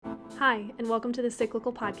Hi, and welcome to the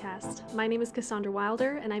Cyclical Podcast. My name is Cassandra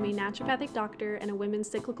Wilder, and I'm a naturopathic doctor and a women's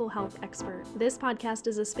cyclical health expert. This podcast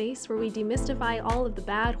is a space where we demystify all of the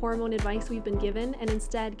bad hormone advice we've been given and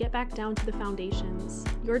instead get back down to the foundations.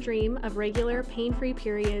 Your dream of regular, pain-free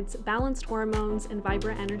periods, balanced hormones, and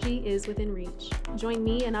vibrant energy is within reach. Join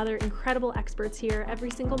me and other incredible experts here every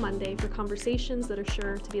single Monday for conversations that are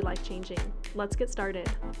sure to be life-changing. Let's get started.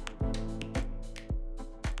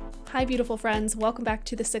 Hi, beautiful friends. Welcome back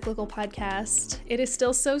to the Cyclical Podcast. It is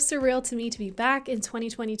still so surreal to me to be back in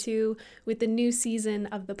 2022 with the new season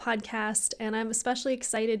of the podcast, and I'm especially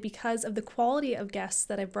excited because of the quality of guests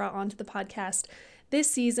that I've brought onto the podcast this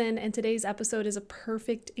season, and today's episode is a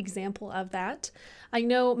perfect example of that. I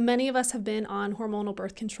know many of us have been on hormonal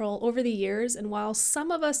birth control over the years, and while some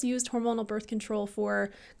of us used hormonal birth control for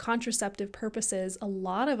contraceptive purposes, a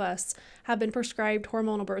lot of us have been prescribed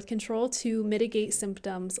hormonal birth control to mitigate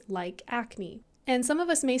symptoms like acne. And some of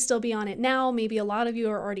us may still be on it now, maybe a lot of you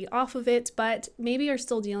are already off of it, but maybe are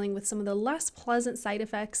still dealing with some of the less pleasant side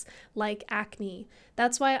effects like acne.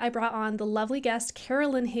 That's why I brought on the lovely guest,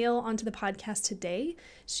 Carolyn Hale, onto the podcast today.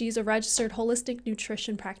 She's a registered holistic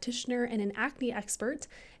nutrition practitioner and an acne expert.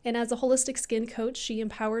 And as a holistic skin coach, she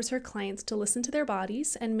empowers her clients to listen to their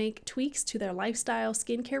bodies and make tweaks to their lifestyle,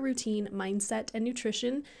 skincare routine, mindset, and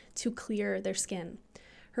nutrition to clear their skin.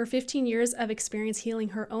 Her 15 years of experience healing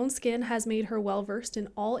her own skin has made her well-versed in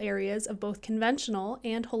all areas of both conventional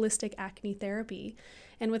and holistic acne therapy.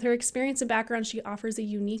 And with her experience and background, she offers a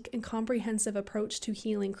unique and comprehensive approach to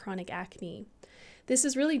healing chronic acne. This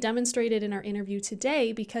is really demonstrated in our interview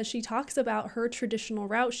today because she talks about her traditional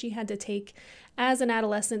route she had to take as an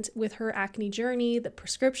adolescent with her acne journey, the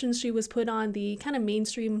prescriptions she was put on, the kind of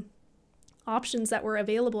mainstream options that were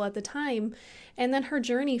available at the time, and then her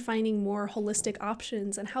journey finding more holistic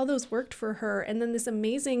options and how those worked for her, and then this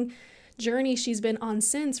amazing journey she's been on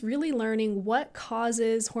since, really learning what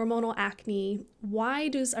causes hormonal acne, why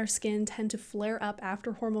does our skin tend to flare up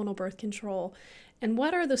after hormonal birth control, and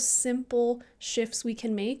what are the simple shifts we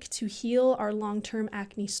can make to heal our long-term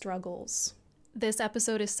acne struggles. This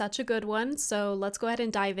episode is such a good one, so let's go ahead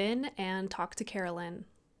and dive in and talk to Carolyn.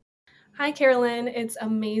 Hi, Carolyn. It's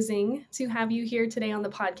amazing to have you here today on the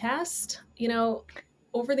podcast. You know,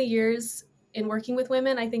 over the years in working with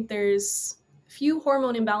women, I think there's few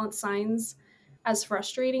hormone imbalance signs as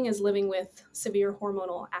frustrating as living with severe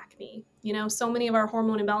hormonal acne. You know, so many of our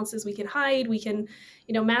hormone imbalances we can hide, we can,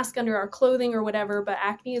 mask under our clothing or whatever, but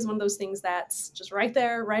acne is one of those things that's just right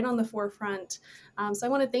there, right on the forefront. So I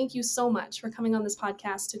want to thank you so much for coming on this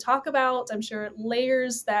podcast to talk about, I'm sure,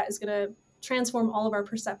 layers that is going to transform all of our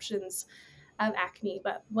perceptions of acne.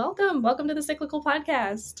 But welcome to the Cyclical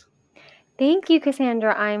Podcast. Thank you,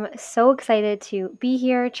 Cassandra. I'm so excited to be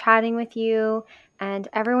here chatting with you and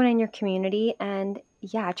everyone in your community. And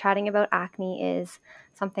yeah, chatting about acne is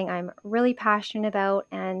something I'm really passionate about.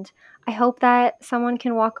 And I hope that someone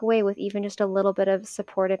can walk away with even just a little bit of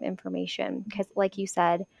supportive information. Because like you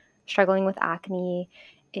said, struggling with acne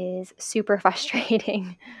is super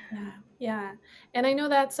frustrating. Yeah. And I know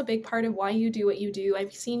that's a big part of why you do what you do.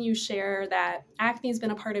 I've seen you share that acne has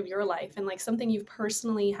been a part of your life and like something you've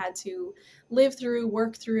personally had to live through,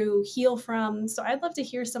 work through, heal from. So I'd love to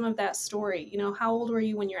hear some of that story. You know, how old were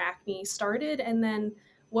you when your acne started? And then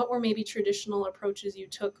what were maybe traditional approaches you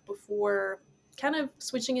took before kind of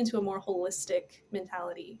switching into a more holistic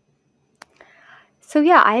mentality? So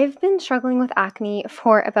yeah, I've been struggling with acne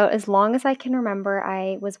for about as long as I can remember.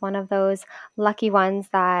 I was one of those lucky ones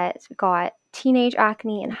that got teenage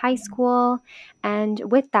acne in high school. And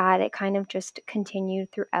with that, it kind of just continued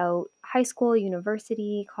throughout high school,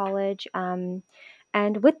 university, college. And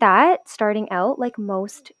with that, starting out like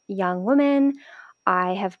most young women,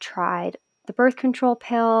 I have tried the birth control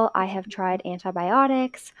pill, I have tried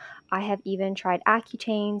antibiotics, I have even tried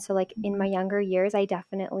Accutane. So like in my younger years, I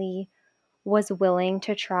definitely was willing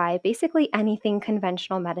to try basically anything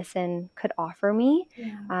conventional medicine could offer me,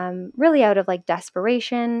 really out of like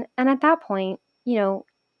desperation. And at that point,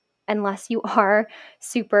 unless you are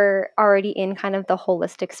super already in kind of the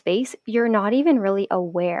holistic space, you're not even really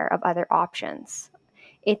aware of other options.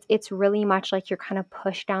 It's really much like you're kind of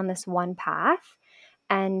pushed down this one path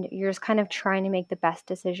and you're just kind of trying to make the best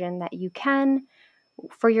decision that you can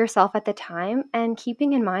for yourself at the time, and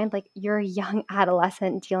keeping in mind like you're a young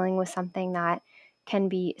adolescent dealing with something that can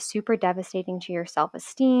be super devastating to your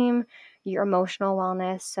self-esteem, your emotional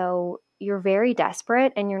wellness. So you're very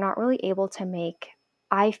desperate and you're not really able to make,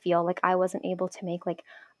 I feel like I wasn't able to make like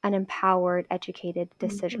an empowered, educated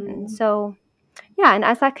decision. Mm-hmm. So yeah, and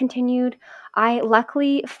as that continued, I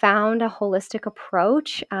luckily found a holistic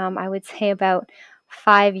approach. I would say about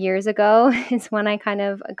 5 years ago is when I kind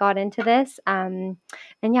of got into this. And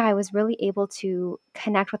yeah, I was really able to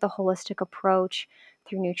connect with a holistic approach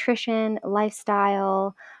through nutrition,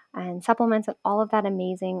 lifestyle, and supplements, and all of that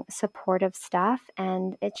amazing supportive stuff.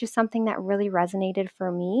 And it's just something that really resonated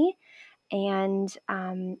for me. And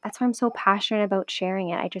that's why I'm so passionate about sharing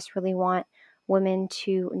it. I just really want women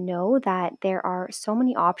to know that there are so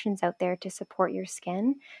many options out there to support your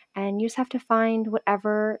skin, and you just have to find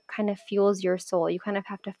whatever kind of fuels your soul. You kind of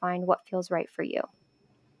have to find what feels right for you.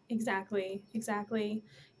 Exactly, exactly.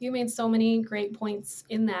 You made so many great points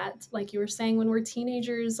in that. Like you were saying, when we're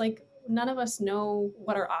teenagers, like none of us know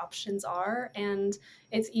what our options are. And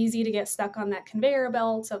it's easy to get stuck on that conveyor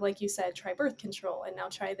belt of, like you said, try birth control and now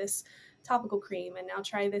try this topical cream and now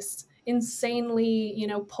try this insanely,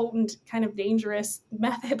 potent, kind of dangerous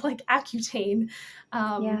method like Accutane.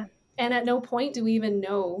 Um, Yeah. and at no point do we even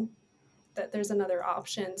know that there's another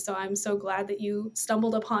option. So I'm so glad that you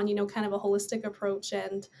stumbled upon, kind of a holistic approach.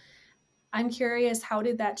 And I'm curious, how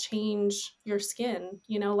did that change your skin?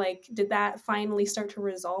 Like, did that finally start to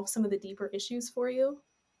resolve some of the deeper issues for you?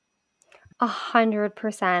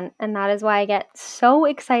 100%. And that is why I get so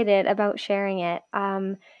excited about sharing it.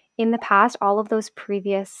 In the past, all of those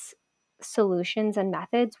previous solutions and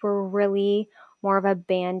methods were really more of a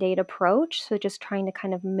band aid approach. So just trying to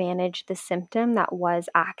kind of manage the symptom that was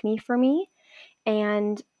acne for me.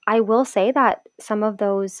 And I will say that some of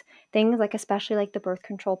those things, like especially like the birth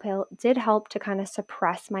control pill, did help to kind of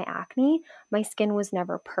suppress my acne. My skin was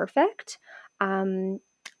never perfect. Um,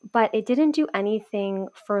 but it didn't do anything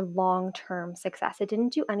for long-term success. It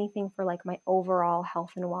didn't do anything for like my overall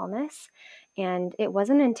health and wellness. And it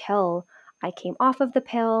wasn't until I came off of the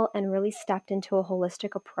pill and really stepped into a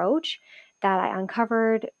holistic approach that I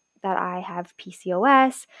uncovered that I have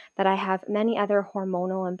PCOS, that I have many other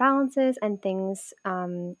hormonal imbalances and things,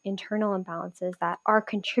 internal imbalances that are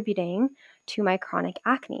contributing to my chronic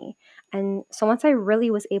acne. And so once I really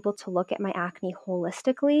was able to look at my acne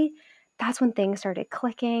holistically, that's when things started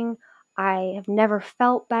clicking. I have never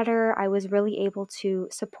felt better. I was really able to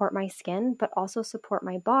support my skin, but also support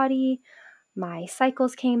my body. My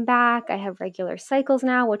cycles came back. I have regular cycles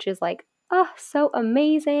now, which is like, oh, so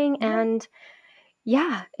amazing. Yeah. And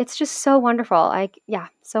yeah, it's just so wonderful. Like, yeah,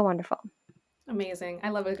 so wonderful. Amazing. I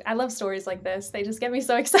love it. I love stories like this. They just get me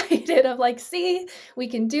so excited of like, see, we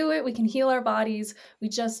can do it. We can heal our bodies. We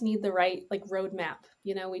just need the right like roadmap.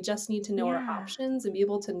 We just need to know our Yeah, options and be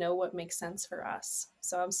able to know what makes sense for us.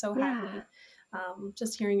 So I'm so yeah. happy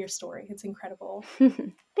just hearing your story. It's incredible.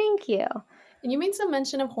 Thank you. And you made some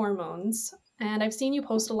mention of hormones, and I've seen you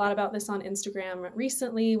post a lot about this on Instagram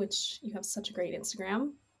recently, which you have such a great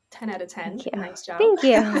Instagram. 10 out of Thank 10. you. Nice job. Thank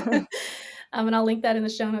you. And I'll link that in the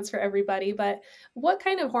show notes for everybody. But what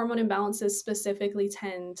kind of hormone imbalances specifically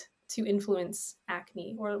tend to influence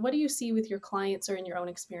acne? Or what do you see with your clients or in your own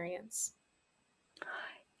experience?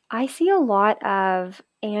 I see a lot of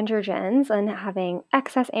androgens, and having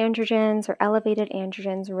excess androgens or elevated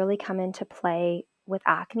androgens really come into play with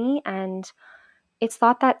acne. And it's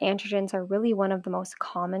thought that androgens are really one of the most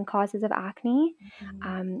common causes of acne.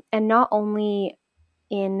 Mhm. And not only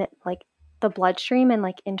in like the bloodstream and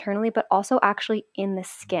like internally, but also actually in the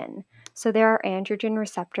skin. So there are androgen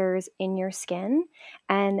receptors in your skin,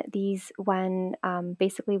 and these, when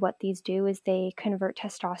basically what these do is they convert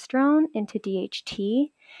testosterone into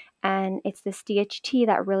DHT, and it's this DHT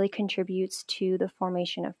that really contributes to the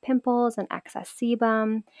formation of pimples and excess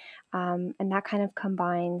sebum, and that kind of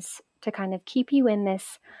combines to kind of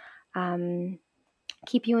um,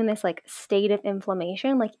 keep you in this like state of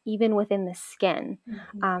inflammation, like even within the skin.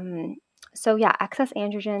 Mhm. Um, so yeah, excess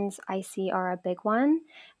androgens I see are a big one,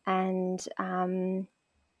 and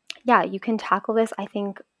yeah, you can tackle this. I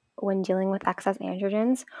think when dealing with excess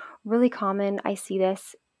androgens, really common. I see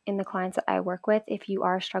this in the clients that I work with. If you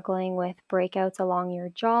are struggling with breakouts along your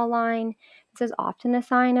jawline, this is often a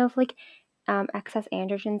sign of like excess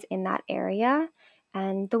androgens in that area.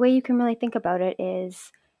 And the way you can really think about it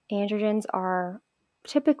is androgens are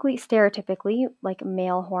typically, stereotypically, like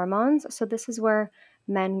male hormones. So this is where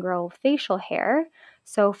men grow facial hair.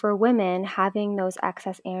 So for women, having those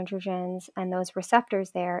excess androgens and those receptors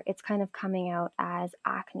there, it's kind of coming out as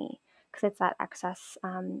acne because it's that excess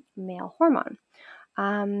male hormone.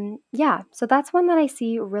 Yeah, so that's one that I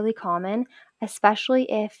see really common,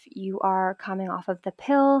 especially if you are coming off of the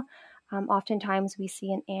pill. Oftentimes we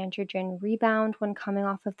see an androgen rebound when coming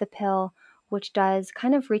off of the pill, which does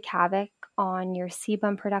kind of wreak havoc on your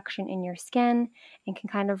sebum production in your skin and can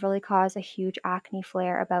kind of really cause a huge acne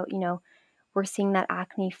flare. We're seeing that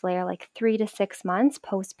acne flare like 3 to 6 months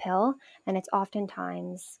post pill, and it's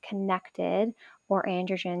oftentimes connected or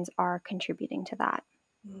androgens are contributing to that.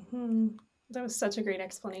 Mm-hmm. That was such a great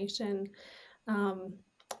explanation. Um,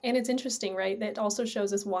 and it's interesting, right? That also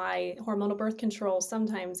shows us why hormonal birth control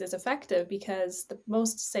sometimes is effective, because the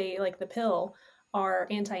most, say, like the pill, are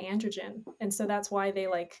anti-androgen. And so that's why they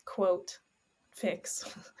like, quote, fix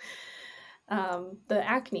the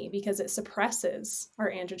acne, because it suppresses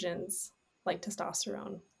our androgens like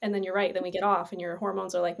testosterone. And then you're right, then we get off and your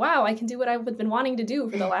hormones are like, wow, I can do what I've been wanting to do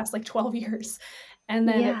for the last like 12 years. And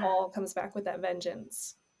then it Yeah. all comes back with that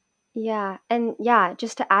vengeance. Yeah. And yeah,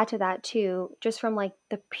 just to add to that too, just from like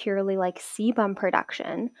the purely like sebum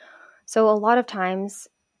production. So a lot of times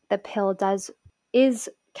the pill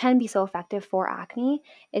can be so effective for acne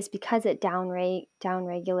is because it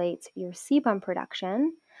downregulates your sebum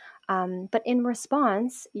production. But in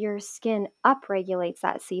response, your skin upregulates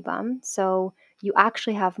that sebum. So you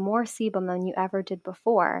actually have more sebum than you ever did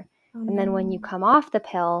before. Oh And then when you no. come off the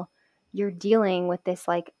pill, you're dealing with this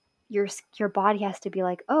like your body has to be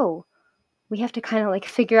like, oh, we have to kind of like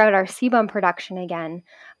figure out our sebum production again,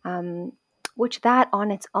 which that on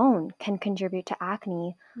its own can contribute to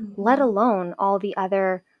acne, let Mm-hmm. alone all the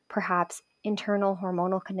other perhaps internal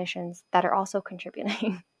hormonal conditions that are also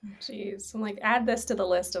contributing. Jeez. I'm like, add this to the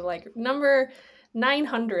list of like number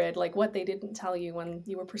 900, like what they didn't tell you when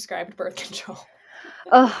you were prescribed birth control.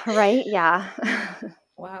 Oh, right. Yeah.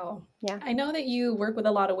 Wow. Yeah. I know that you work with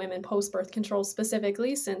a lot of women post birth control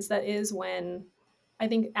specifically, since that is when I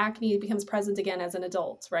think acne becomes present again as an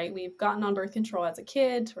adult, right? We've gotten on birth control as a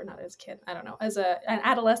kid, or not as a kid, I don't know, as an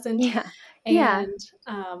adolescent. Yeah. Yeah.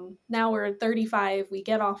 And now we're at 35, we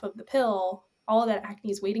get off of the pill, all of that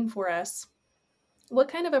acne is waiting for us. What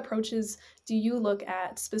kind of approaches do you look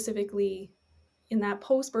at specifically in that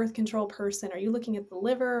post birth control person? Are you looking at the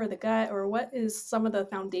liver or the gut, or what is some of the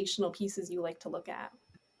foundational pieces you like to look at?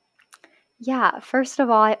 Yeah. First of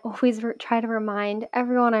all, I always try to remind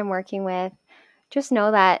everyone I'm working with, just know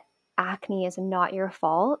that acne is not your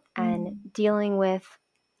fault, and Mm. dealing with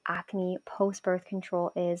acne post birth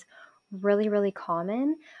control is really, really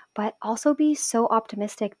common. But also be so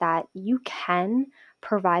optimistic that you can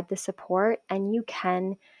provide the support and you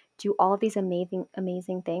can do all of these amazing,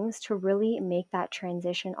 amazing things to really make that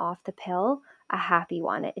transition off the pill a happy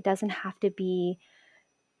one. It doesn't have to be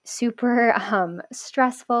super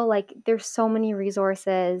stressful. Like there's so many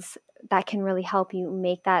resources that can really help you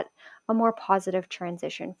make that a more positive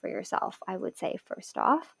transition for yourself, I would say, first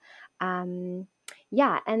off. um,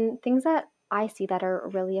 yeah, and things that I see that are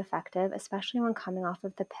really effective, especially when coming off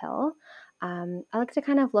of the pill, I like to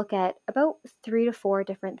kind of look at about 3 to 4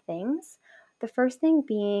 different things. The first thing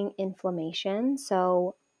being inflammation.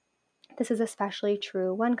 So this is especially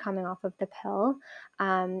true when coming off of the pill.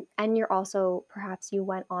 And you're also, perhaps you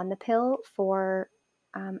went on the pill for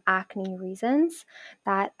acne reasons.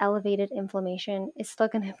 That elevated inflammation is still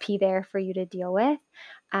going to be there for you to deal with.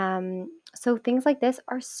 So things like this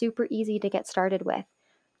are super easy to get started with.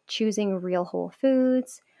 Choosing real whole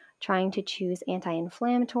foods, trying to choose anti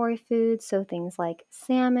inflammatory foods, so things like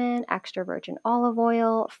salmon, extra virgin olive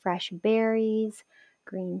oil, fresh berries.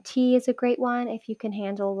 Green tea is a great one if you can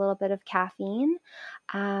handle a little bit of caffeine.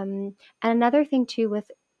 And another thing, too,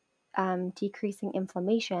 with decreasing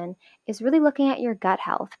inflammation is really looking at your gut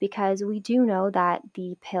health, because we do know that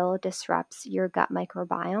the pill disrupts your gut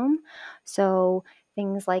microbiome. So,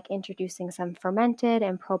 things like introducing some fermented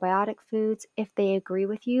and probiotic foods, if they agree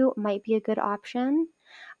with you, might be a good option.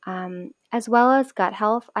 As well as gut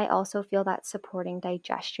health, I also feel that supporting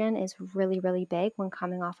digestion is really, really big when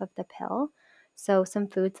coming off of the pill. So, some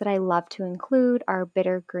foods that I love to include are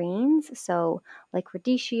bitter greens, so like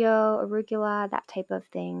radicchio, arugula, that type of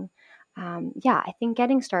thing. Yeah, I think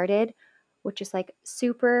getting started, which is like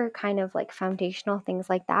super kind of like foundational things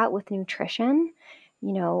like that with nutrition,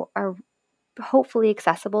 are hopefully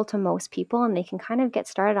accessible to most people, and they can kind of get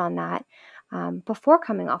started on that before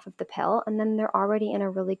coming off of the pill. And then they're already in a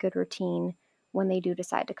really good routine when they do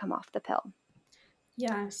decide to come off the pill.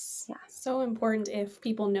 Yes. Yeah. So important if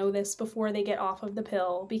people know this before they get off of the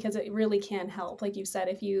pill, because it really can help. Like you said,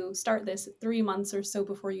 if you start this 3 months or so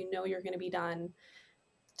before you know you're going to be done,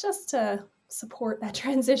 just to support that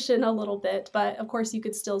transition a little bit. But of course, you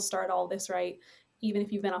could still start all this, right? Even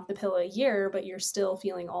if you've been off the pill a year, but you're still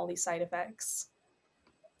feeling all these side effects.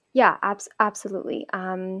 Yeah, absolutely.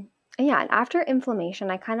 And yeah, and after inflammation,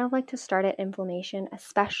 I kind of like to start at inflammation,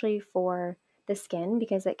 especially for the skin,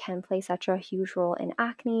 because it can play such a huge role in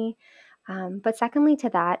acne. But secondly to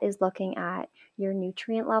that is looking at your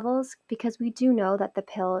nutrient levels, because we do know that the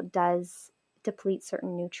pill does deplete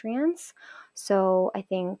certain nutrients. So I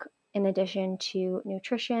think in addition to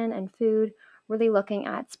nutrition and food, really looking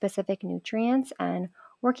at specific nutrients and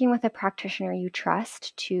working with a practitioner you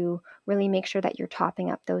trust to really make sure that you're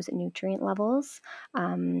topping up those nutrient levels.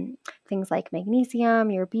 Things like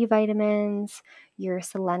magnesium, your B vitamins, your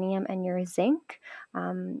selenium, and your zinc.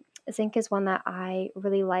 Zinc is one that I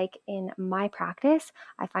really like in my practice.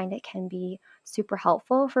 I find it can be super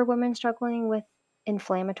helpful for women struggling with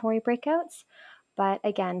inflammatory breakouts. But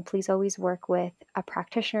again, please always work with a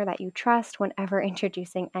practitioner that you trust whenever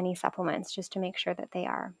introducing any supplements, just to make sure that they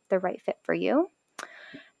are the right fit for you.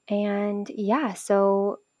 And yeah,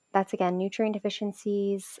 so that's again nutrient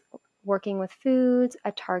deficiencies, working with foods,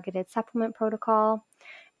 a targeted supplement protocol.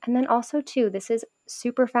 And then also too, this is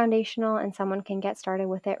super foundational and someone can get started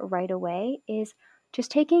with it right away, is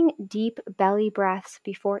just taking deep belly breaths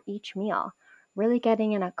before each meal. Really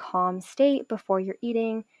getting in a calm state before you're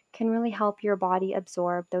eating can really help your body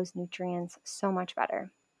absorb those nutrients so much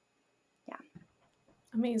better. Yeah.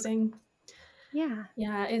 Amazing. Yeah.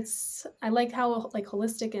 Yeah, I like how like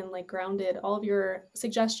holistic and like grounded all of your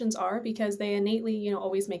suggestions are, because they innately,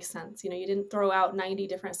 always make sense. You didn't throw out 90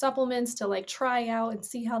 different supplements to like try out and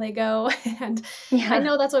see how they go. And I Yeah.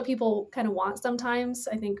 know that's what people kind of want sometimes.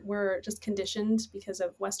 I think we're just conditioned because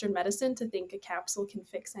of Western medicine to think a capsule can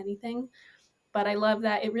fix anything. But I love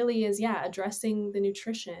that it really is, yeah, addressing the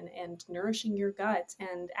nutrition and nourishing your gut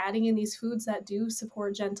and adding in these foods that do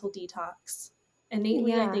support gentle detox.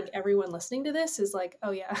 Innately, I Yeah. think everyone listening to this is like,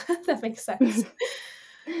 oh, yeah, that makes sense.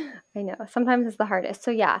 I know. Sometimes it's the hardest.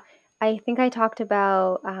 So, yeah, I think I talked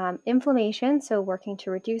about inflammation. So, working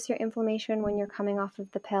to reduce your inflammation when you're coming off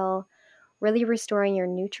of the pill, really restoring your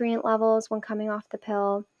nutrient levels when coming off the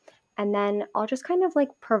pill. And then I'll just kind of like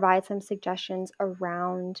provide some suggestions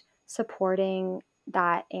around supporting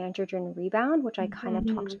that androgen rebound, which I kind of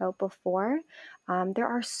talked Mhm. about before. There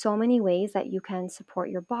are so many ways that you can support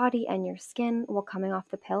your body and your skin while coming off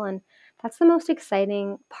the pill. And that's the most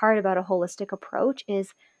exciting part about a holistic approach,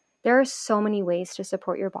 is there are so many ways to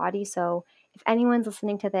support your body. So if anyone's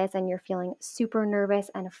listening to this and you're feeling super nervous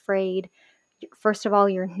and afraid, first of all,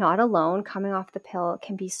 you're not alone. Coming off the pill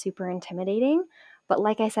can be super intimidating. But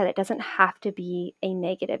like I said, it doesn't have to be a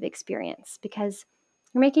negative experience, because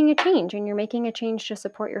you're making a change, and you're making a change to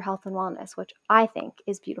support your health and wellness, which I think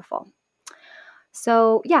is beautiful.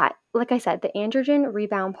 So, yeah, like I said, the androgen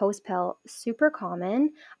rebound post pill, super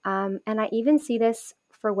common. And I even see this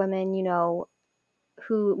for women,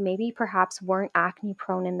 who maybe perhaps weren't acne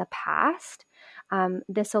prone in the past.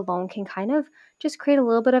 This alone can kind of just create a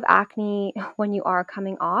little bit of acne when you are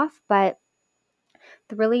coming off. But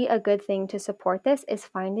really a good thing to support this is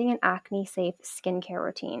finding an acne safe skincare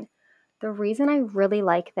routine. The reason I really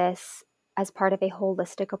like this as part of a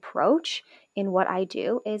holistic approach in what I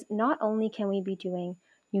do is not only can we be doing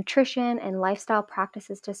nutrition and lifestyle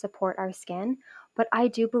practices to support our skin, but I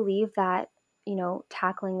do believe that,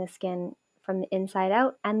 tackling the skin from the inside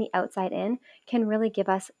out and the outside in can really give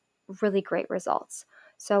us really great results.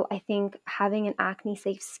 So I think having an acne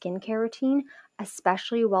safe skincare routine,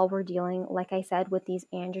 especially while we're dealing, like I said, with these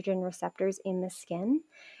androgen receptors in the skin,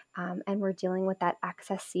 and we're dealing with that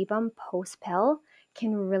excess sebum post pill,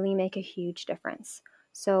 can really make a huge difference.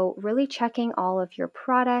 So, really checking all of your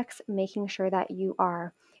products, making sure that you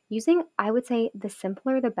are using, I would say, the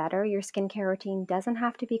simpler the better. Your skincare routine doesn't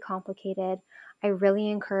have to be complicated. I really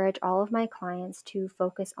encourage all of my clients to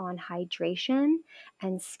focus on hydration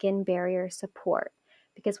and skin barrier support,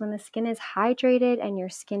 because when the skin is hydrated and your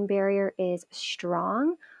skin barrier is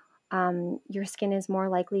strong, your skin is more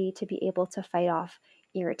likely to be able to fight off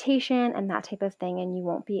irritation and that type of thing, and you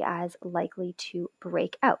won't be as likely to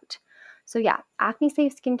break out. So, yeah, acne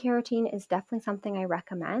safe skincare routine is definitely something I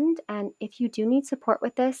recommend. And if you do need support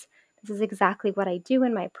with this is exactly what I do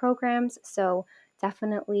in my programs. So,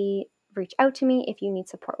 definitely reach out to me if you need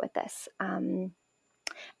support with this.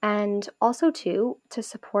 And also, too, to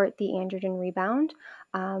support the androgen rebound,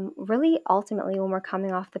 really ultimately, when we're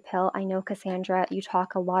coming off the pill, I know, Cassandra, you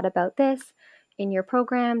talk a lot about this in your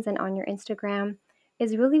programs and on your Instagram,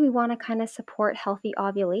 is really we want to kind of support healthy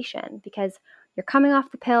ovulation, because you're coming off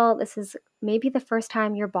the pill. This is maybe the first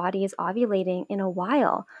time your body is ovulating in a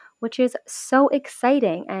while, which is so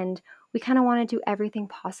exciting. And we kind of want to do everything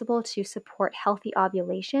possible to support healthy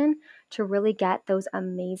ovulation, to really get those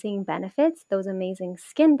amazing benefits, those amazing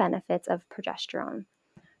skin benefits of progesterone.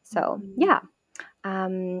 So, Mhm. yeah.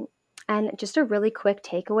 Um, and just a really quick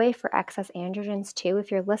takeaway for excess androgens, too.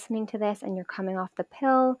 If you're listening to this and you're coming off the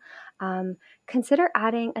pill, consider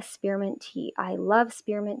adding a spearmint tea. I love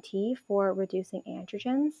spearmint tea for reducing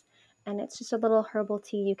androgens. And it's just a little herbal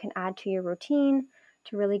tea you can add to your routine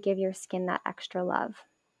to really give your skin that extra love.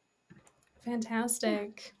 Yeah.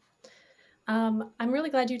 Fantastic. I'm really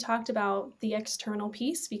glad you talked about the external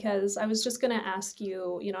piece because I was just going to ask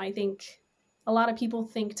you, I think a lot of people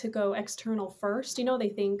think to go external first. They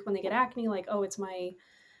think when they get acne, like, oh, it's my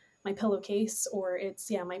pillowcase or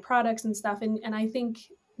it's my products and stuff. And I think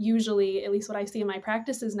usually, at least what I see in my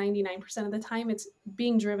practice, is 99% of the time it's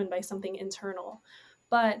being driven by something internal.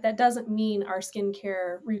 But that doesn't mean our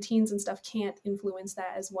skincare routines and stuff can't influence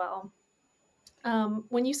that as well.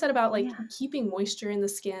 When you said about like Yeah. keeping moisture in the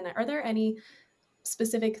skin, are there any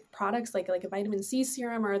specific products like a vitamin C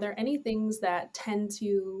serum? Or are there any things that tend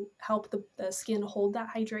to help the skin hold that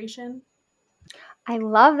hydration? I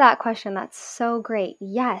love that question. That's so great.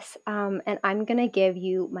 Yes. And I'm gonna give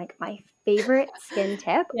you like my favorite skin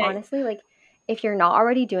tip. Yeah. Honestly, like if you're not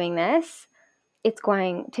already doing this, it's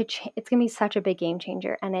gonna be such a big game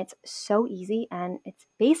changer, and it's so easy, and it's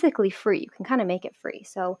basically free. You can kind of make it free.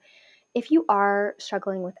 So if you are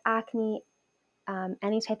struggling with acne,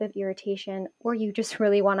 any type of irritation, or you just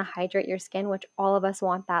really want to hydrate your skin, which all of us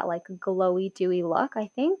want that like glowy, dewy look, I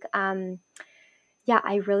think. Yeah,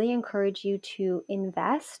 I really encourage you to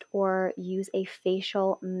invest or use a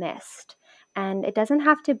facial mist. And it doesn't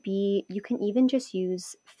have to be, you can even just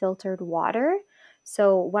use filtered water.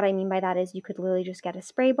 So, what I mean by that is you could literally just get a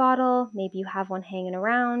spray bottle, maybe you have one hanging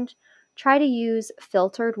around. Try to use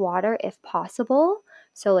filtered water if possible.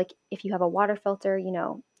 So, like if you have a water filter,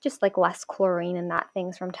 just like less chlorine in that,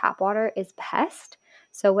 things from tap water is best.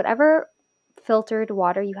 So, whatever filtered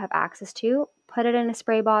water you have access to, put it in a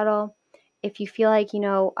spray bottle. If you feel like,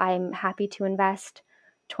 I'm happy to invest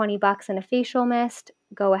 20 bucks in a facial mist,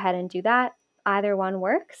 go ahead and do that. Either one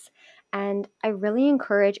works. And I really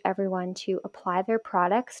encourage everyone to apply their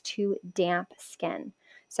products to damp skin.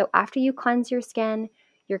 So after you cleanse your skin,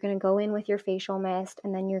 you're going to go in with your facial mist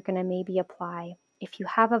and then you're going to maybe apply. If you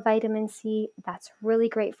have a vitamin C, that's really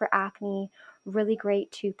great for acne, really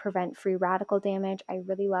great to prevent free radical damage. I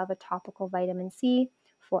really love a topical vitamin C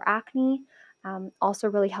for acne. Also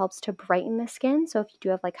really helps to brighten the skin. So if you do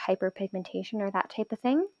have like hyperpigmentation or that type of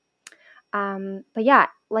thing. But yeah,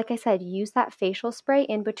 like I said, use that facial spray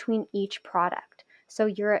in between each product. So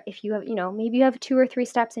if you have, maybe you have 2 or 3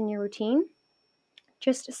 steps in your routine,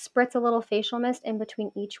 just spritz a little facial mist in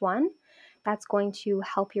between each one. That's going to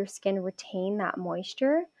help your skin retain that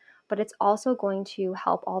moisture, but it's also going to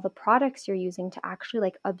help all the products you're using to actually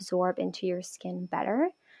like absorb into your skin better.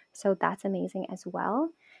 So that's amazing as well.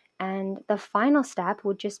 And the final step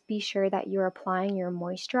would just be sure that you're applying your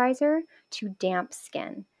moisturizer to damp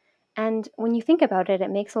skin. And when you think about it,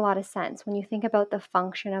 it makes a lot of sense. When you think about the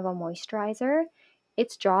function of a moisturizer,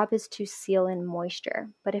 its job is to seal in moisture.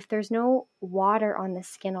 But if there's no water on the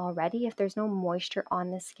skin already, if there's no moisture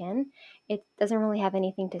on the skin, it doesn't really have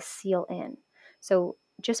anything to seal in. So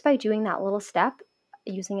just by doing that little step,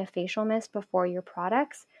 using a facial mist before your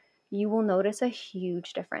products, you will notice a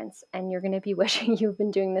huge difference and you're going to be wishing you've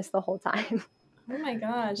been doing this the whole time. Oh my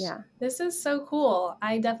gosh, Yeah. this is so cool.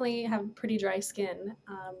 I definitely have pretty dry skin.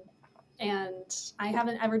 And I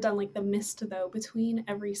haven't ever done like the mist though between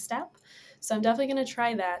every step. So I'm definitely going to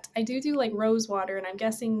try that. I do like rose water, and I'm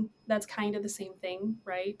guessing that's kind of the same thing,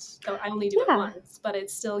 right? Though I only do it Yeah. once, but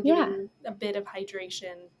it's still Yeah. giving a bit of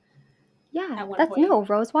hydration Yeah. at one That's point. no,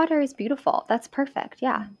 rose water is beautiful. That's perfect.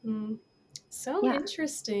 Yeah. Mhm. So Yeah.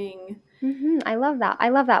 interesting. I love that. I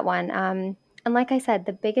love that one. And like I said,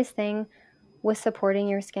 the biggest thing with supporting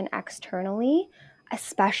your skin externally,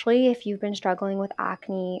 especially if you've been struggling with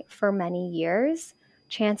acne for many years,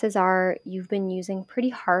 chances are you've been using pretty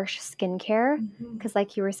harsh skincare. Mhm. Because,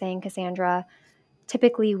 like you were saying, Cassandra,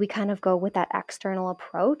 typically we kind of go with that external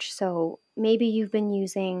approach. So maybe you've been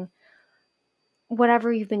using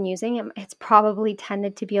whatever you've been using, it's probably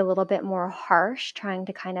tended to be a little bit more harsh, trying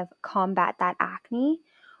to kind of combat that acne,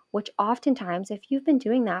 which oftentimes, if you've been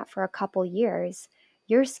doing that for a couple years,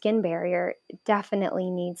 your skin barrier definitely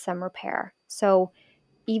needs some repair. So,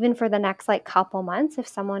 even for the next like couple months, if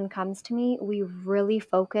someone comes to me, we really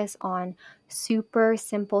focus on super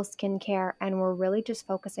simple skincare and we're really just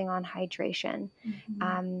focusing on hydration.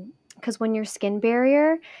 Mhm. Because when your skin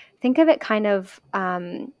barrier, think of it kind of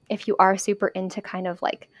if you are super into kind of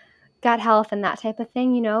like gut health and that type of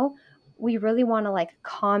thing, we really want to like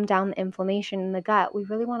calm down the inflammation in the gut. We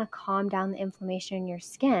really want to calm down the inflammation in your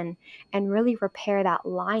skin and really repair that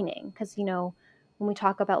lining. Because, when we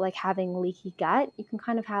talk about like having leaky gut, you can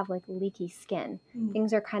kind of have like leaky skin. Mm.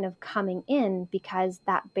 Things are kind of coming in because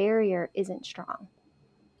that barrier isn't strong,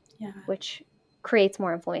 Yeah. which creates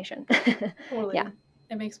more inflammation. Yeah. Totally.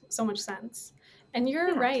 It makes so much sense. And you're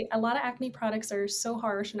Yeah. right. A lot of acne products are so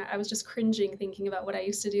harsh. And I was just cringing thinking about what I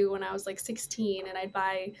used to do when I was like 16, and I'd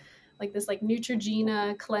buy like this like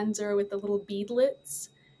Neutrogena cleanser with the little beadlets.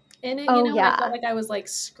 And it, Oh, I felt yeah. like I was like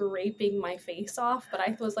scraping my face off, but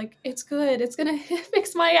I was like, it's good. It's gonna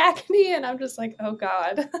fix my acne. And I'm just like, oh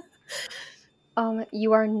God.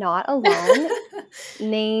 You are not alone.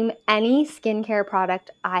 Name any skincare product,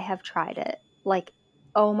 I have tried it. Like,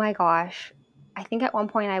 oh my gosh. I think at one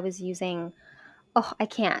point I was using, oh, I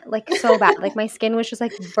can't, like so bad. Like my skin was just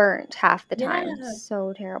like burnt half the time. Yeah.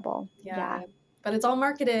 So terrible. Yeah. Yeah. But it's all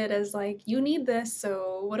marketed as like, you need this.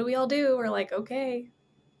 So what do we all do? We're like, okay,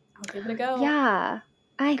 I'll give it a go. Yeah.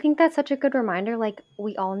 I think that's such a good reminder. Like,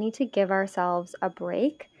 we all need to give ourselves a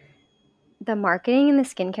break. The marketing in the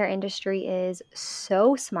skincare industry is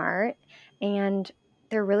so smart, and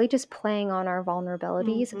they're really just playing on our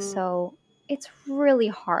vulnerabilities. Mm-hmm. So it's really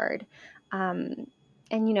hard. Um,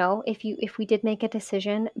 and if we did make a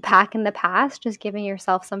decision back in the past, just giving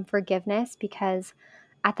yourself some forgiveness, because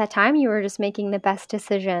at that time you were just making the best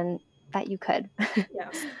decision that you could.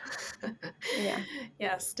 Yes. Yeah.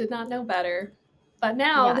 Yes. Did not know better. But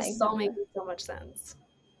now Yeah, this is all exactly. making so much sense.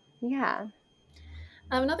 Yeah.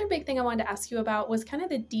 Another big thing I wanted to ask you about was kind of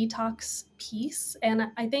the detox piece. And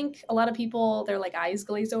I think a lot of people, their like eyes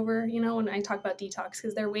glaze over, when I talk about detox,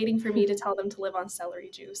 because they're waiting for me to tell them to live on celery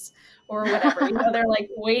juice or whatever. They're like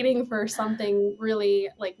waiting for something really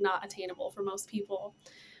like not attainable for most people.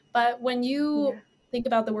 But when you Yeah. think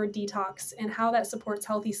about the word detox and how that supports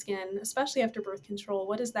healthy skin, especially after birth control,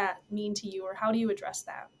 what does that mean to you, or how do you address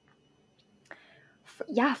that?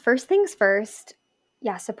 Yeah, first things first.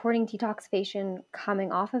 Yeah, supporting detoxification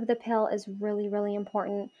coming off of the pill is really, really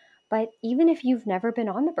important. But even if you've never been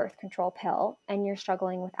on the birth control pill and you're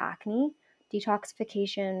struggling with acne,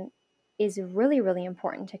 detoxification is really, really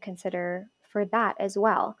important to consider for that as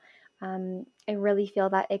well. I really feel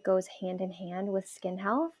that it goes hand in hand with skin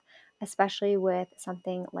health, especially with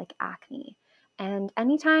something like acne. And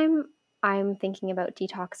anytime I'm thinking about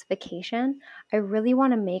detoxification, I really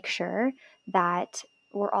want to make sure that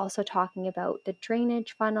we're also talking about the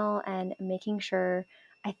drainage funnel and making sure,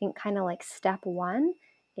 I think, kind of like step one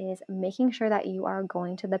is making sure that you are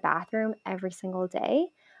going to the bathroom every single day,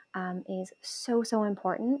 is so, so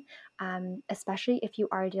important, especially if you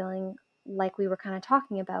are dealing, like we were kind of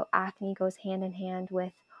talking about, acne goes hand in hand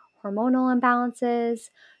with hormonal imbalances.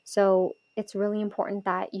 So it's really important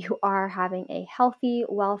that you are having a healthy,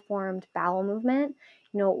 well formed bowel movement,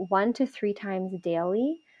 1 to 3 times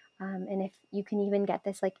daily. And if you can even get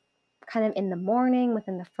this like kind of in the morning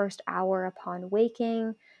within the first hour upon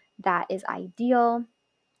waking, that is ideal.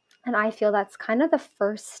 And I feel that's kind of the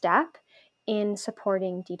first step in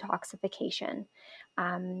supporting detoxification.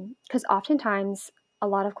 Because oftentimes a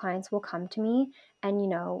lot of clients will come to me and,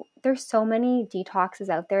 there's so many detoxes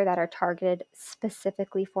out there that are targeted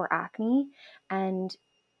specifically for acne. And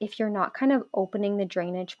if you're not kind of opening the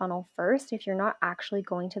drainage funnel first, if you're not actually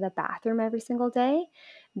going to the bathroom every single day,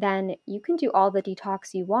 then you can do all the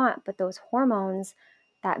detox you want, but those hormones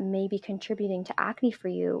that may be contributing to acne for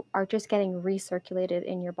you are just getting recirculated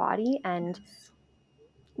in your body, and Yes.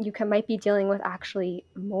 you might be dealing with actually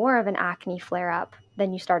more of an acne flare up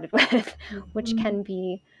than you started with, which Mm-hmm. can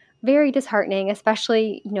be very disheartening,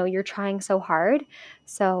 especially, you're trying so hard.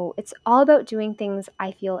 So it's all about doing things,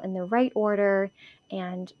 I feel, in the right order.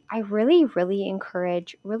 And I really, really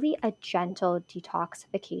encourage really a gentle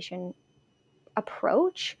detoxification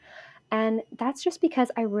approach. And that's just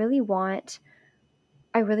because I really want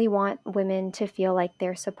women to feel like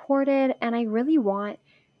they're supported, and I really want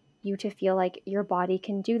you to feel like your body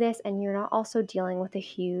can do this and you're not also dealing with a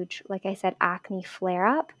huge, like I said, acne flare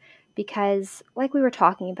up. Because, like we were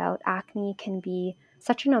talking about, acne can be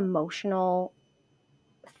such an emotional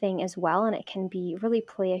thing as well, and it can be really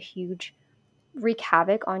play a huge wreak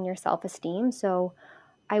havoc on your self esteem. So,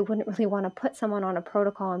 I wouldn't really want to put someone on a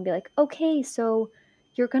protocol and be like, okay, so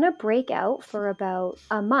you're going to break out for about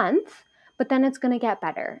a month, but then it's going to get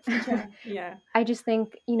better. Yeah. Yeah. I just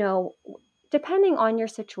think, depending on your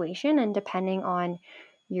situation and depending on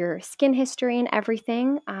your skin history and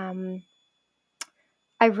everything,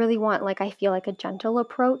 I really want, like, I feel like a gentle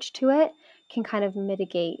approach to it can kind of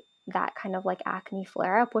mitigate that kind of like acne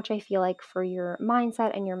flare up, which I feel like for your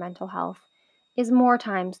mindset and your mental health is more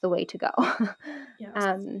times the way to go. Yes.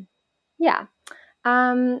 um, yeah.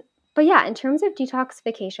 Um, but yeah, in terms of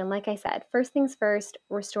detoxification, like I said, first things first,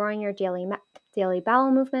 restoring your daily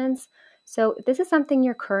bowel movements. So if this is something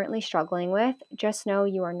you're currently struggling with, just know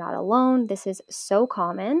you are not alone. This is so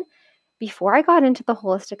common. Before I got into the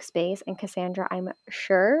holistic space, and Cassandra, I'm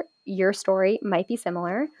sure your story might be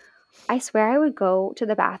similar. I swear I would go to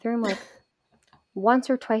the bathroom like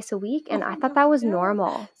once or twice a week, and Oh I thought no, that was yeah.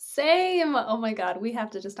 normal. Same. Oh my God. We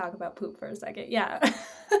have to just talk about poop for a second. Yeah.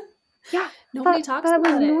 Yeah, Nobody thought talks that was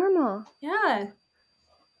about it. normal. Yeah.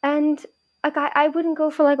 And like I wouldn't go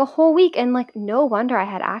for like a whole week, and like no wonder I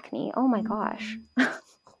had acne. Oh my gosh. Oh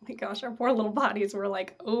my gosh, our poor little bodies were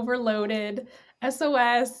like overloaded.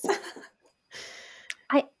 SOS.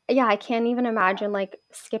 I can't even imagine like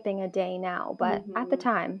skipping a day now, but at the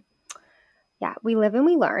time, yeah, we live and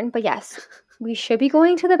we learn. But yes, we should be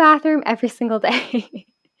going to the bathroom every single day.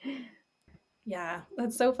 Yeah,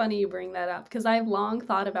 that's so funny you bring that up because I've long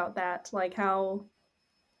thought about that, like how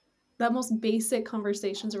the most basic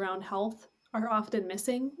conversations around health are often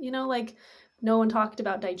missing, like no one talked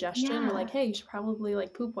about digestion or like, Yeah. hey, you should probably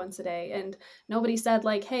like poop once a day. And nobody said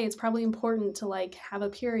like, hey, it's probably important to like have a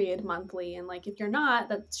period monthly. And like, if you're not,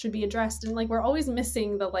 that should be addressed. And like, we're always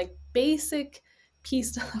missing the like basic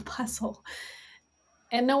piece of the puzzle.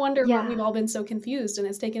 And no wonder we've Yeah. all been so confused. And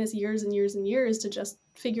it's taken us years and years and years to just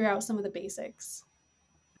figure out some of the basics.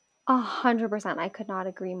 100%. I could not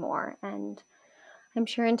agree more. And I'm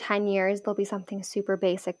sure in 10 years there'll be something super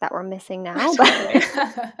basic that we're missing now. Totally.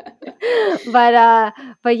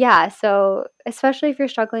 But yeah, so especially if you're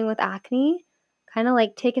struggling with acne, kind of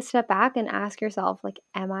like take a step back and ask yourself, like,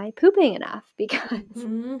 am I pooping enough? Because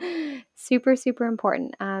super, super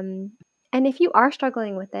important. And if you are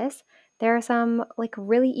struggling with this, there are some like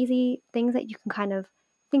really easy things that you can kind of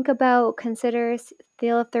think about, consider,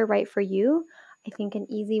 feel if they're right for you. I think an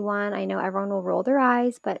easy one, I know everyone will roll their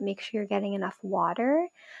eyes, but make sure you're getting enough water.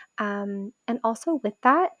 And also with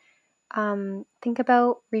that, think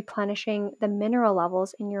about replenishing the mineral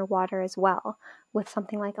levels in your water as well with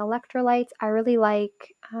something like electrolytes. I really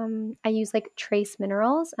like, I use like trace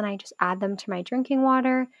minerals and I just add them to my drinking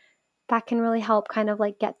water. That can really help kind of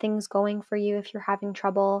like get things going for you if you're having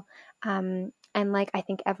trouble. And like I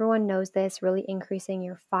think everyone knows this, really increasing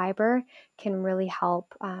your fiber can really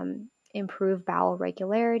help improve bowel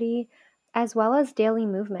regularity as well as daily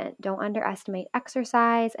movement. Don't underestimate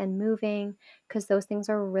exercise and moving because those things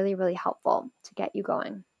are really, really helpful to get you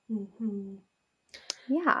going. Mm-hmm.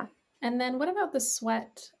 Yeah. And then what about the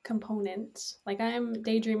sweat component? Like I'm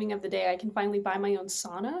daydreaming of the day I can finally buy my own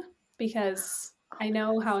sauna because I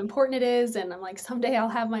know how important it is and I'm like someday I'll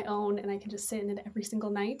have my own and I can just sit in it every single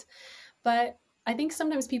night. But I think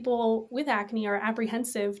sometimes people with acne are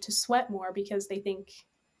apprehensive to sweat more because they think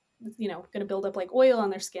going to build up like oil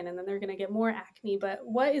on their skin and then they're going to get more acne, but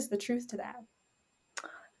what is the truth to that?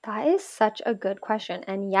 That is such a good question.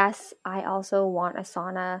 And yes, I also want a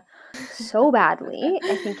sauna so badly.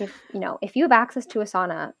 I think if you have access to a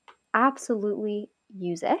sauna, absolutely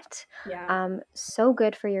use it. Yeah. So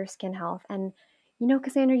good for your skin health. And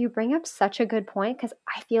Cassandra, you bring up such a good point because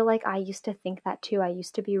I feel like I used to think that too. I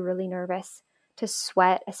used to be really nervous to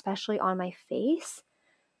sweat, especially on my face,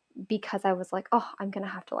 because I was like, oh, I'm gonna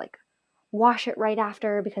have to like wash it right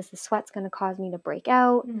after because the sweat's gonna cause me to break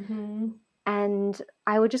out. Mm-hmm. And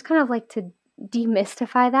I would just kind of like to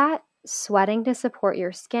demystify that. Sweating to support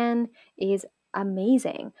your skin is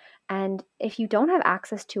amazing. And if you don't have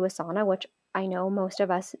access to a sauna, which I know most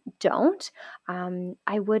of us don't,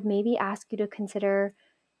 I would maybe ask you to consider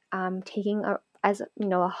taking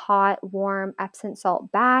a hot, warm Epsom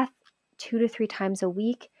salt bath 2 to 3 times a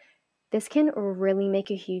week. This can really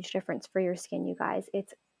make a huge difference for your skin, you guys.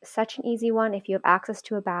 It's such an easy one. If you have access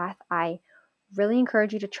to a bath, I really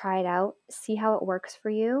encourage you to try it out, see how it works for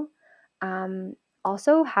you. Um,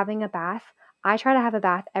 Also, having a bath, I try to have a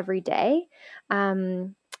bath every day,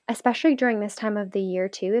 especially during this time of the year,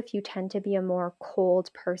 too. If you tend to be a more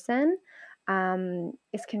cold person,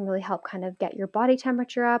 this can really help kind of get your body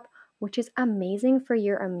temperature up, which is amazing for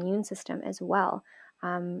your immune system as well.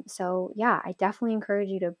 So, yeah, I definitely encourage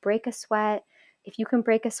you to break a sweat. If you can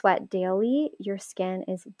break a sweat daily, your skin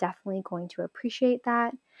is definitely going to appreciate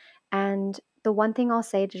that. And the one thing I'll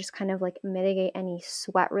say to just kind of like mitigate any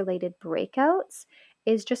sweat related breakouts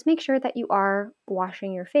is just make sure that you are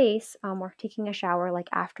washing your face or taking a shower like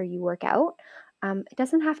after you work out. It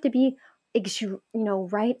doesn't have to be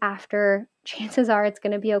right after. Chances are it's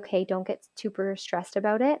going to be okay. Don't get super stressed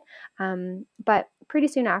about it. But pretty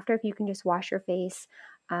soon after, if you can just wash your face,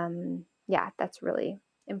 yeah, that's really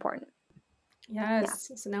important. Yeah.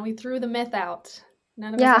 Yes. So now we threw the myth out.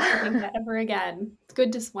 None of us have to think Yeah. that ever again. It's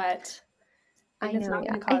good to sweat, I and it's know. not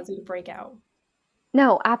Yeah. going to cause you to break out.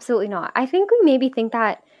 No, absolutely not. I think we maybe think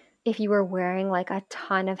that if you were wearing like a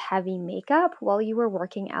ton of heavy makeup while you were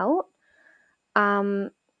working out,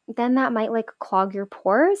 um, then that might like clog your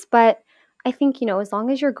pores. But I think, as long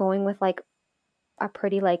as you're going with like a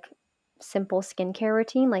pretty like simple skincare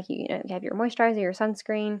routine, like you have your moisturizer, your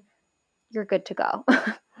sunscreen, you're good to go.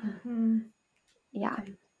 Mm-hmm. Yeah.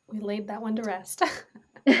 Okay. We laid that one to rest.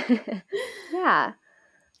 Yeah.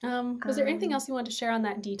 Was there anything else you wanted to share on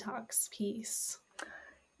that detox piece?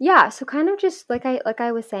 Yeah, so kind of just like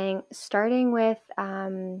I was saying, starting with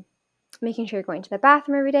making sure you're going to the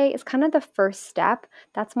bathroom every day is kind of the first step.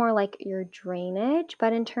 That's more like your drainage.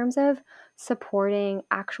 But in terms of supporting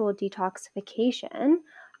actual detoxification,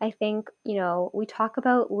 I think, we talk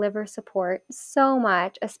about liver support so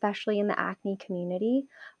much, especially in the acne community,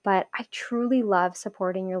 but I truly love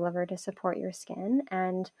supporting your liver to support your skin.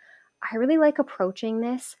 And I really like approaching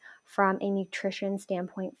this from a nutrition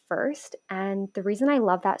standpoint first. And the reason I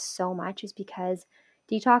love that so much is because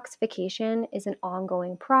detoxification is an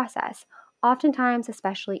ongoing process. Oftentimes,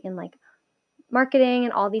 especially in like marketing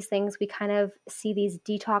and all these things, we kind of see these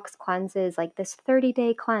detox cleanses, like this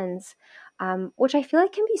 30-day cleanse, which I feel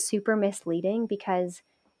like can be super misleading because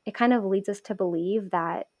it kind of leads us to believe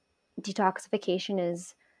that detoxification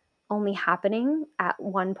is only happening at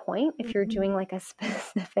one point if you're Mhm. doing like a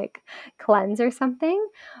specific cleanse or something.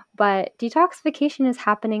 But detoxification is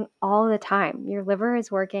happening all the time. Your liver is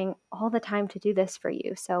working all the time to do this for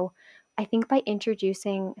you. So I think by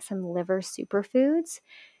introducing some liver superfoods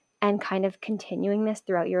and kind of continuing this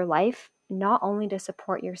throughout your life, not only to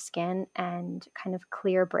support your skin and kind of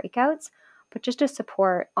clear breakouts, but just to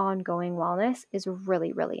support ongoing wellness is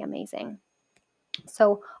really, really amazing.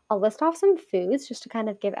 So I'll list off some foods just to kind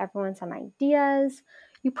of give everyone some ideas.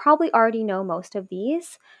 You probably already know most of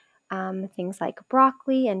these. Things like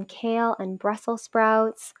broccoli and kale and Brussels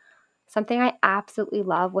sprouts. Something I absolutely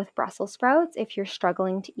love with Brussels sprouts, if you're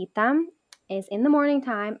struggling to eat them, is in the morning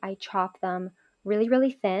time, I chop them really,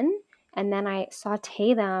 really thin and then I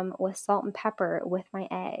saute them with salt and pepper with my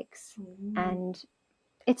eggs. Mm. And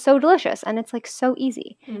it's so delicious and it's like so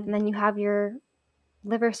easy. Mm. And then you have your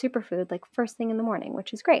liver superfood like first thing in the morning,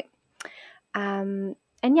 which is great.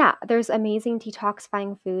 And yeah, there's amazing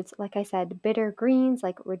detoxifying foods. Like I said, bitter greens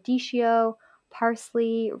like radicchio,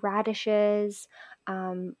 parsley, radishes.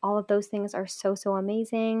 All of those things are so, so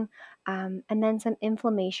amazing. And then some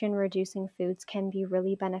inflammation reducing foods can be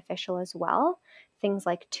really beneficial as well. Things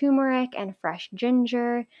like turmeric and fresh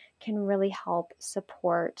ginger can really help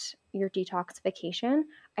support your detoxification.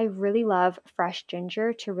 I really love fresh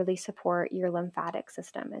ginger to really support your lymphatic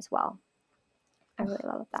system as well. I Ugh, really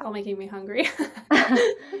love it's that. all making me hungry.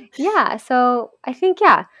 Yeah, so I think,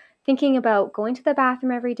 yeah, thinking about going to the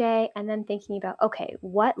bathroom every day and then thinking about, okay,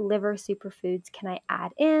 what liver superfoods can I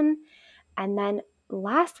add in? And then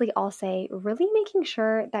lastly, I'll say really making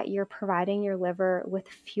sure that you're providing your liver with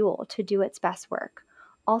fuel to do its best work.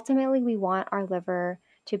 Ultimately, we want our liver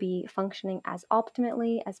to be functioning as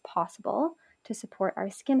optimally as possible to support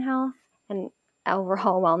our skin health and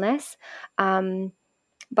overall wellness. Um,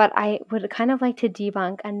 but I would kind of like to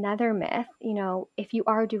debunk another myth. If you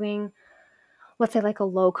are doing, let's say, like a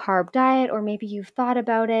low carb diet, or maybe you've thought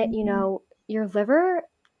about it, Mhm. your liver,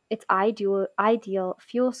 its ideal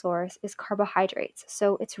fuel source is carbohydrates.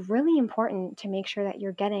 So it's really important to make sure that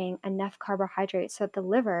you're getting enough carbohydrates so that the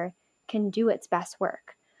liver can do its best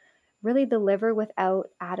work. Really, the liver without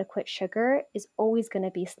adequate sugar is always going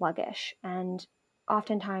to be sluggish. And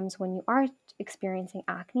oftentimes, when you are experiencing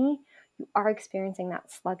acne, you are experiencing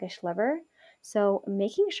that sluggish liver. So,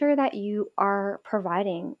 making sure that you are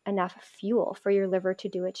providing enough fuel for your liver to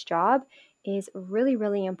do its job is really,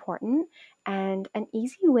 really important. And an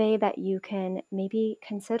easy way that you can maybe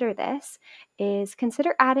consider this is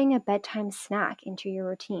consider adding a bedtime snack into your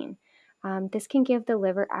routine. This can give the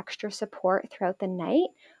liver extra support throughout the night,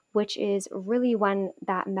 which is really when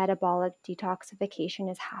that metabolic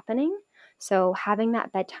detoxification is happening. So, having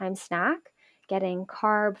that bedtime snack, getting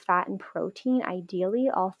carb, fat, and protein, ideally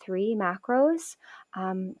all three macros,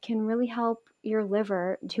 can really help your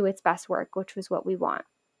liver do its best work, which was what we want.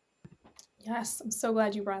 Yes, I'm so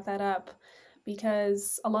glad you brought that up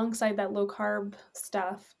because alongside that low carb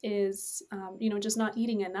stuff is, just not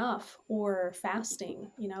eating enough or fasting,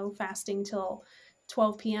 fasting till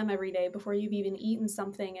 12 p.m. every day before you've even eaten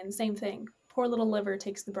something. And same thing, poor little liver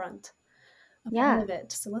takes the brunt of all Yeah. of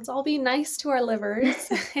it. So let's all be nice to our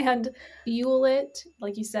livers and fuel it,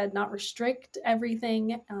 like you said, not restrict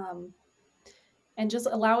everything, and just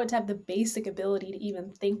allow it to have the basic ability to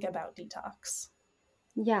even think about detox.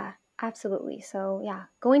 Yeah, absolutely. So, yeah,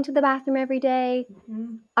 going to the bathroom every day,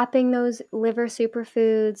 Mhm. upping those liver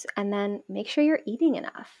superfoods, and then make sure you're eating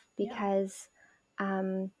enough Yeah. because,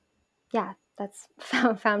 um, yeah, that's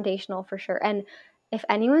foundational for sure. And if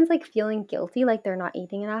anyone's like feeling guilty, like they're not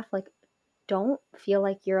eating enough, like don't feel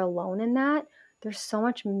like you're alone in that. There's so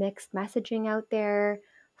much mixed messaging out there.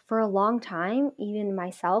 For a long time, even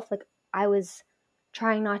myself, like I was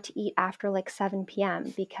trying not to eat after like 7 p.m.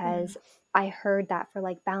 Mm. because I heard that for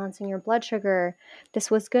like balancing your blood sugar,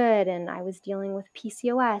 this was good. And I was dealing with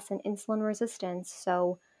PCOS and insulin resistance.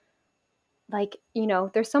 So like,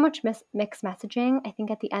 there's so much mixed messaging. I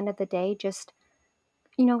think at the end of the day, just,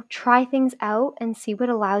 try things out and see what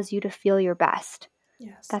allows you to feel your best.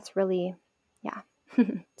 Yes. That's really, yeah.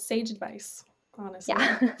 Sage advice, honestly.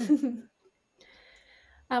 Yeah.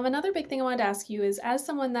 Another big thing I wanted to ask you is, as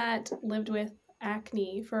someone that lived with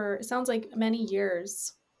acne for, it sounds like, many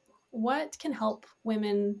years, what can help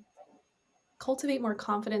women cultivate more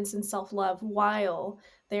confidence and self-love while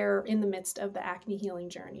they're in the midst of the acne healing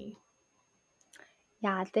journey?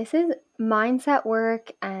 Yeah, this is mindset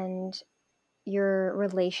work, and your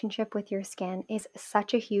relationship with your skin is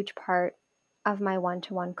such a huge part of my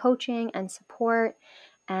one-to-one coaching and support,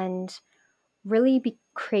 and really be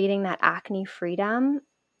creating that acne freedom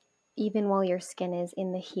even while your skin is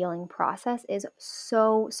in the healing process is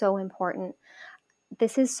so, so important.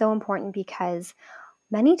 This is so important because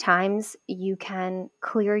many times you can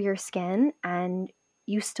clear your skin and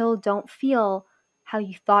you still don't feel how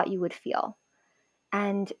you thought you would feel.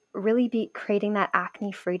 And really be creating that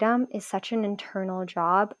acne freedom is such an internal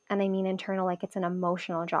job. And I mean internal like it's an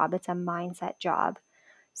emotional job, it's a mindset job.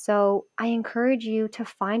 So I encourage you to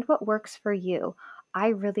find what works for you. I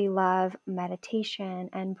really love meditation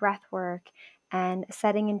and breath work and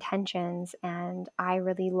setting intentions. And I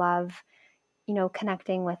really love,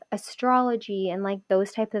 connecting with astrology, and like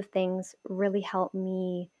those type of things really help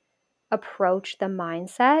me approach the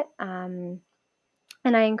mindset.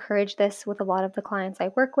 And I encourage this with a lot of the clients I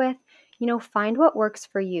work with. Find what works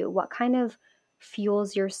for you. What kind of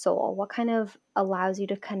fuels your soul? What kind of allows you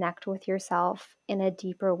to connect with yourself in a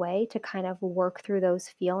deeper way to kind of work through those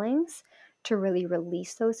feelings, to really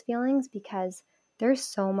release those feelings, because there's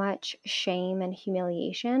so much shame and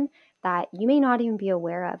humiliation that you may not even be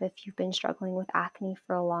aware of if you've been struggling with acne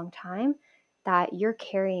for a long time that you're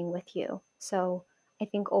carrying with you. So I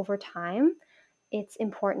think over time, it's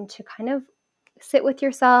important to kind of sit with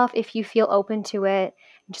yourself if you feel open to it,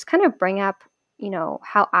 and just kind of bring up,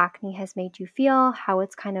 how acne has made you feel, how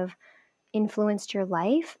it's kind of influenced your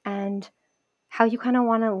life, and how you kind of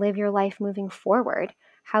want to live your life moving forward,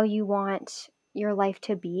 how you want your life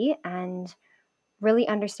to be, and really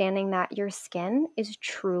understanding that your skin is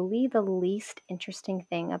truly the least interesting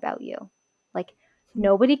thing about you. Like,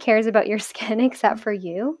 nobody cares about your skin except for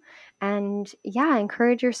you. And yeah,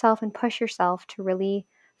 encourage yourself and push yourself to really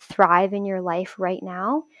thrive in your life right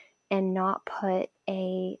now, and not put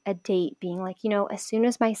a date being like, as soon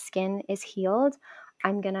as my skin is healed,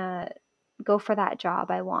 I'm going to go for that job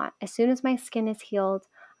I want. As soon as my skin is healed,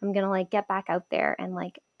 I'm going to like get back out there and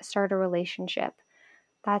like start a relationship.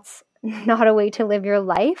 That's not a way to live your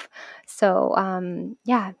life. So,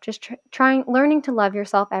 yeah, just learning to love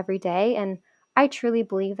yourself every day. And I truly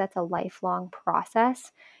believe that's a lifelong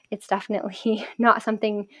process. It's definitely not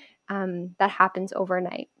something that happens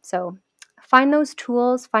overnight. So, find those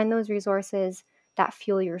tools, find those resources that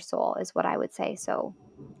fuel your soul, is what I would say. So,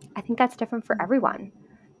 I think that's different for everyone.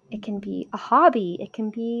 It can be a hobby, it can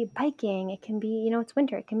be biking, it can be, it's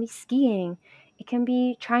winter, it can be skiing, it can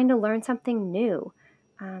be trying to learn something new.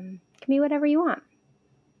 It can be whatever you want.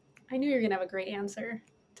 I knew you were going to have a great answer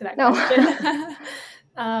to that No. question.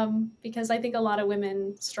 Because I think a lot of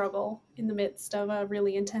women struggle in the midst of a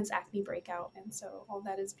really intense acne breakout. And so all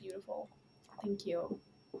that is beautiful. Thank you.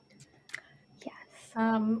 Yes.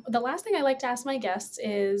 The last thing I like to ask my guests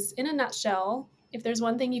is, in a nutshell, if there's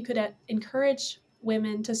one thing you could encourage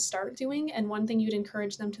women to start doing and one thing you'd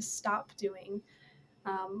encourage them to stop doing,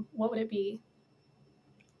 what would it be?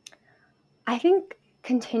 I think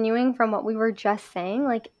continuing from what we were just saying,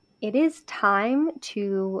 like, it is time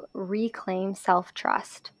to reclaim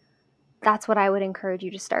self-trust. That's what I would encourage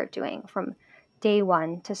you to start doing from day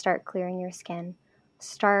one, to start clearing your skin.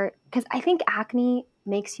 Because I think acne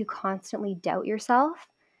makes you constantly doubt yourself,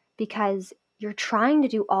 because you're trying to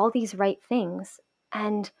do all these right things.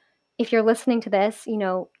 And if you're listening to this,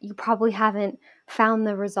 you probably haven't found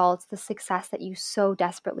the results, the success that you so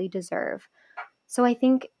desperately deserve. So I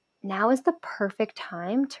think now is the perfect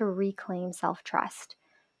time to reclaim self trust,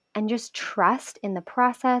 and just trust in the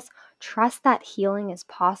process, trust that healing is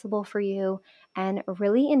possible for you, and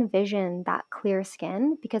really envision that clear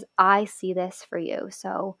skin, because I see this for you.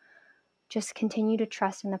 So just continue to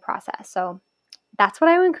trust in the process. So that's what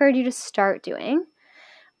I would encourage you to start doing.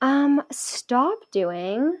 Stop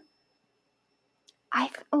doing.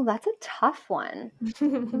 That's a tough one. I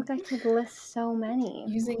think I could list so many.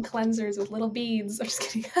 Using cleansers with little beads. I'm just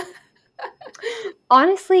kidding.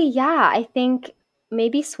 Honestly, yeah, I think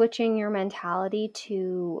maybe switching your mentality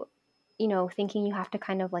to, thinking you have to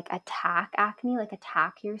kind of like attack acne, like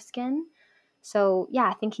attack your skin. So,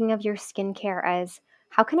 yeah, thinking of your skincare as,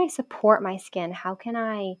 how can I support my skin? How can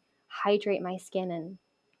I hydrate my skin and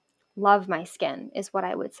love my skin is what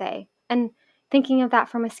I would say. And thinking of that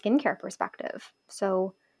from a skincare perspective.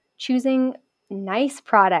 So choosing nice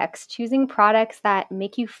products, choosing products that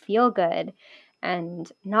make you feel good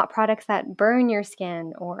and not products that burn your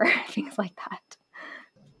skin or things like that.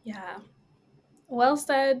 Yeah. Well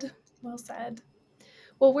said. Well said.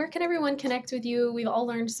 Well, where can everyone connect with you? We've all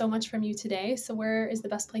learned so much from you today. So where is the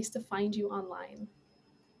best place to find you online?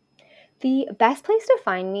 The best place to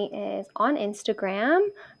find me is on Instagram.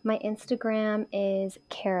 My Instagram is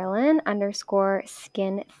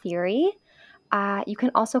Carolyn_skin theory. You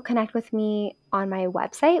can also connect with me on my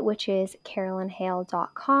website, which is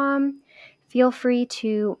carolynhale.com. Feel free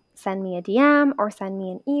to send me a DM or send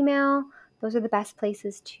me an email. Those are the best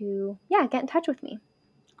places to, get in touch with me.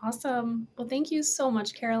 Awesome. Well, thank you so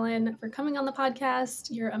much, Carolyn, for coming on the podcast.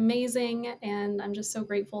 You're amazing, and I'm just so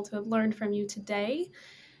grateful to have learned from you today.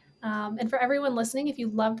 And for everyone listening, if you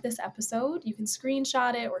loved this episode, you can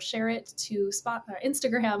screenshot it or share it to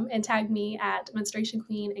Instagram and tag me at Menstruation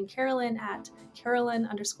Queen and Carolyn at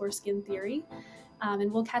Carolyn_skin theory.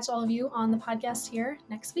 And we'll catch all of you on the podcast here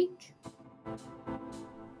next week.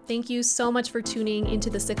 Thank you so much for tuning into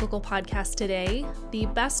the Cyclical Podcast today. The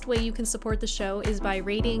best way you can support the show is by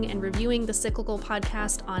rating and reviewing the Cyclical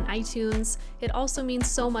Podcast on iTunes. It also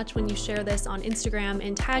means so much when you share this on Instagram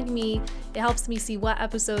and tag me. It helps me see what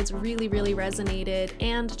episodes really, really resonated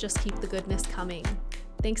and just keep the goodness coming.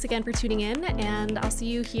 Thanks again for tuning in, and I'll see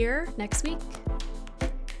you here next week.